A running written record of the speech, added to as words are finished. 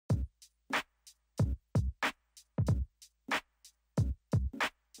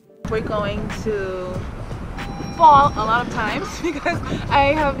we're going to fall a lot of times because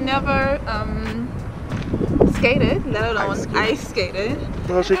I have never skated, let alone ice skated.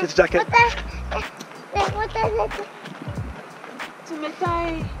 No, shake his jacket.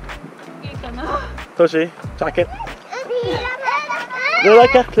 Toshi, jacket. Look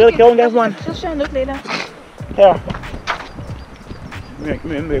like it, guys, one. Just try and look later. Here. Make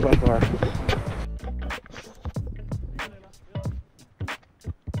one for her.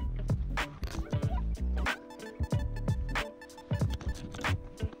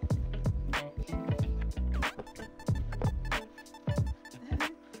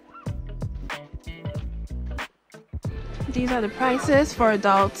 These are the prices for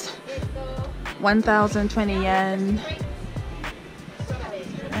adults. 1,020 yen.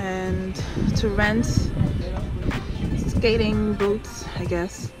 And to rent skating boots, I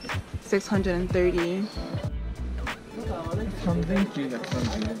guess, 630.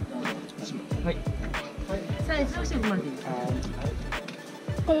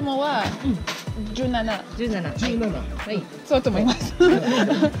 子供は17。はい。そうと思います。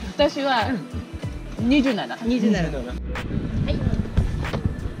私は27。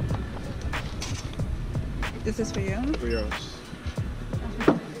This is for you. For yours.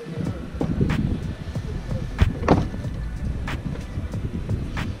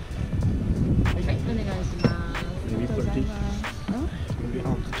 Maybe 30. Maybe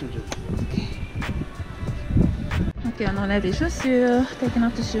on to 200. Okay, on enlève les chaussures. Taking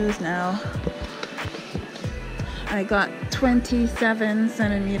off the shoes now. I got 27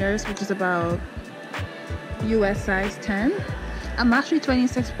 centimeters, which is about US size 10. I'm actually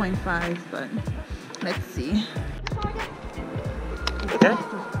 26.5, but let's see. Okay? Yeah.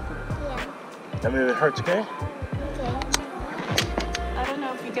 That maybe it hurts, okay? I don't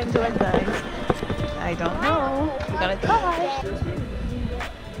know if you can do it, guys. I don't know. We're gonna try.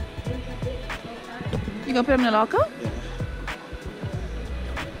 You gonna put him in the locker?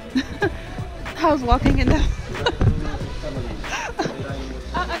 How's walking in there?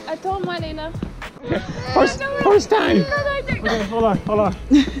 I told Marlena. First time! Okay, hold on.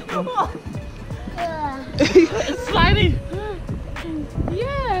 It's sliding.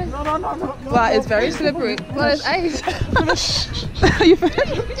 Yes. No. Wow, it's very slippery. Well, it's ice. Are you finished?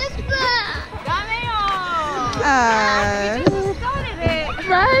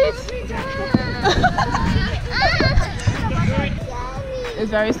 Right? It's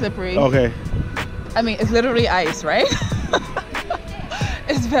very slippery. Okay. I mean, it's literally ice, right?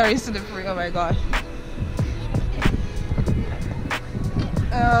 It's very slippery. Oh my gosh.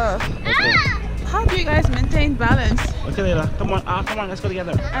 How do you guys maintain balance? Okay, Leila. Come on, let's go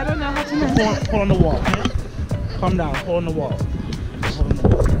together. I don't know how to maintain. Hold on the wall, okay? Calm down, hold on the wall.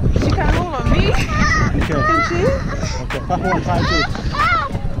 She can't hold on me. Okay. Can she? Okay, hold on, time too.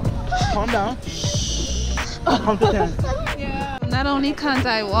 Calm down. Count to 10. Yeah. Not only can't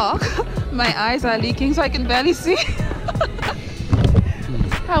I walk, my eyes are leaking so I can barely see.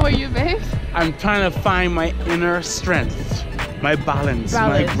 How are you, babe? I'm trying to find my inner strength, my balance.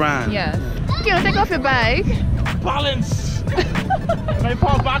 My brand. Yes. Can you take off your bag? Balance! If I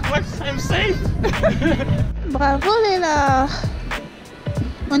fall backwards, I'm safe! Bravo, Leila.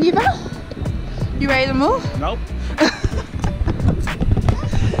 On y va? You ready to move? Nope.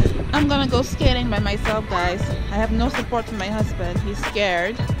 I'm gonna go skating by myself, guys. I have no support from my husband. He's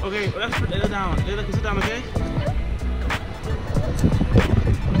scared. Okay, let's put Leila down. Leila, can sit down, okay?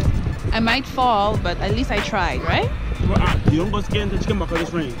 I might fall, but at least I tried, right? You don't go skating until you come back out of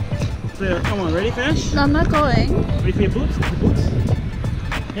this rain. So, come on, ready, finish? No, I'm not going. Ready for your boots? The boots?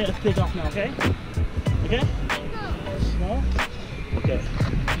 Okay, let's take off now, okay? Okay? No? Okay.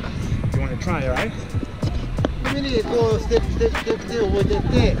 You want to try, alright? 上にこうステップで覚えてっ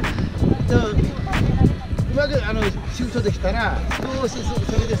てうまくシフトできたら少し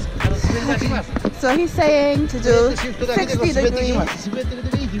それで滑り出します。 So he's saying to do シフトだけでこう 60 滑っていき degrees. ます。滑ってる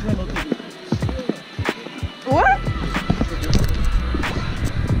時に自分が乗っていく。 What?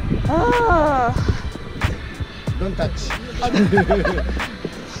 Oh. Don't touch.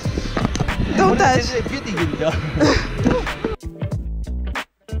 Don't touch. ピュッていけるよ。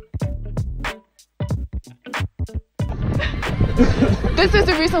This is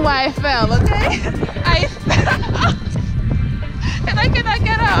the reason why I fell, okay? I fell and I cannot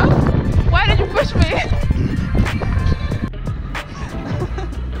get up. Why did you push me?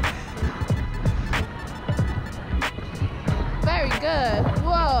 Very good.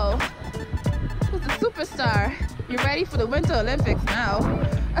 Whoa. Who's a superstar? You're ready for the Winter Olympics now.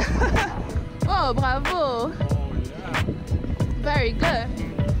 Oh, bravo. Very good.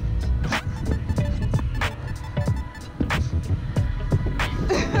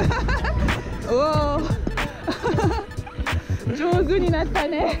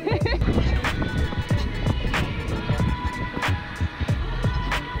 나타네.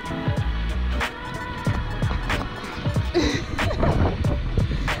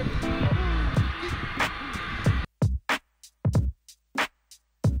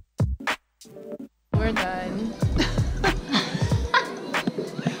 We're done.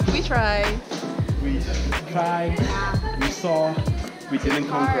 We tried. We tried, we saw, we didn't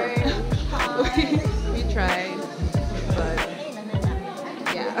conquer. We tried, but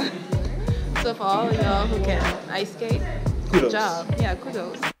yeah. So for all of y'all who can ice skate, good Kudos. job. Yeah,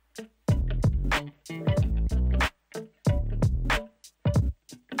 kudos.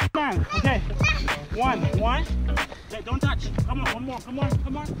 Okay, one. Hey, don't touch. Come on, one more.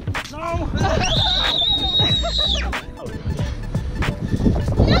 Come on. No.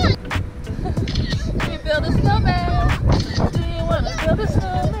 We build a snowman. Do you want to build a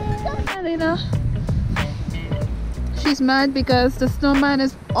snowman? Elena. She's mad because the snowman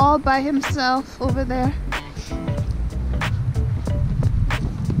is all by himself over there.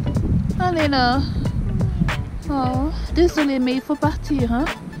 Elena. Oh, désolé, mais il faut partir, hein?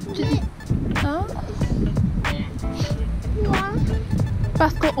 Tu dis... Hein?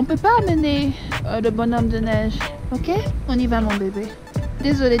 Parce qu'on peut pas amener le bonhomme de neige, ok? On y va, mon bébé.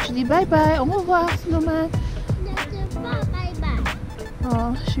 Désolé, tu dis bye bye, au revoir, snowman.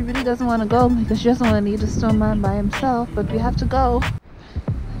 Oh, she really doesn't want to go because she doesn't want to leave the snowman by himself, but we have to go.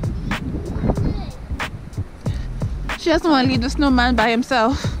 She doesn't want to leave the snowman by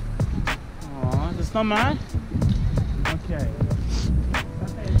himself. Aw, the snowman? Okay.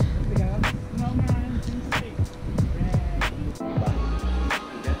 Snowman,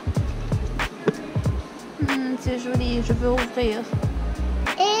 C'est joli, je veux ouvrir.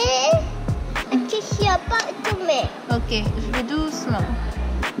 Et tu ne pas tomber. Ok, je vais doucement.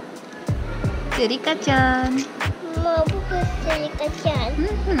 C'est Rika-chan. Moi, pourquoi c'est les catianes?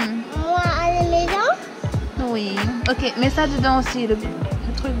 Moi, à la maison? Oui. Ok, mets ça dedans aussi, le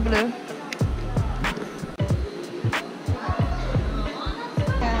truc bleu.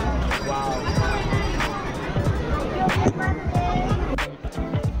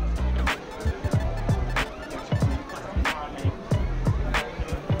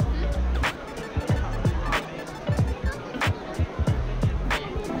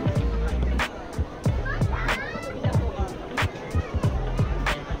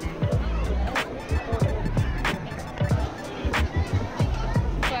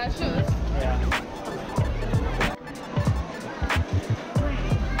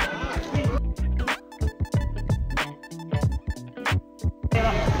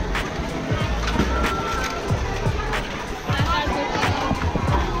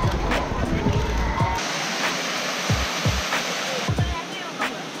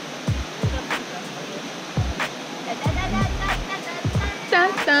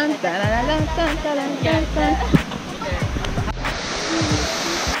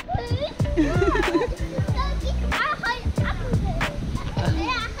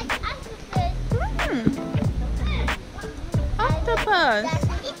 Octopus.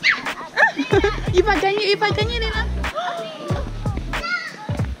 Il va gagner Léna.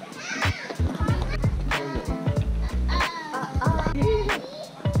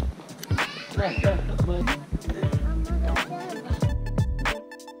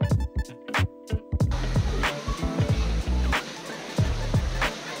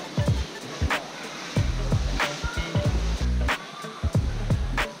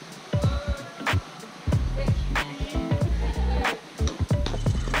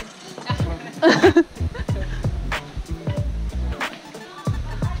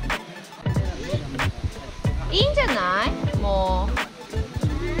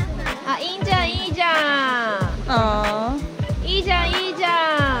 Oh.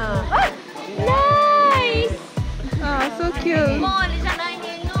 Nice! Oh, so cute.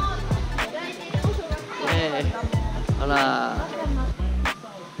 Voilà.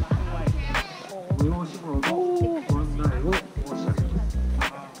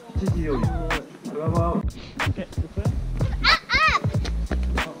 Okay,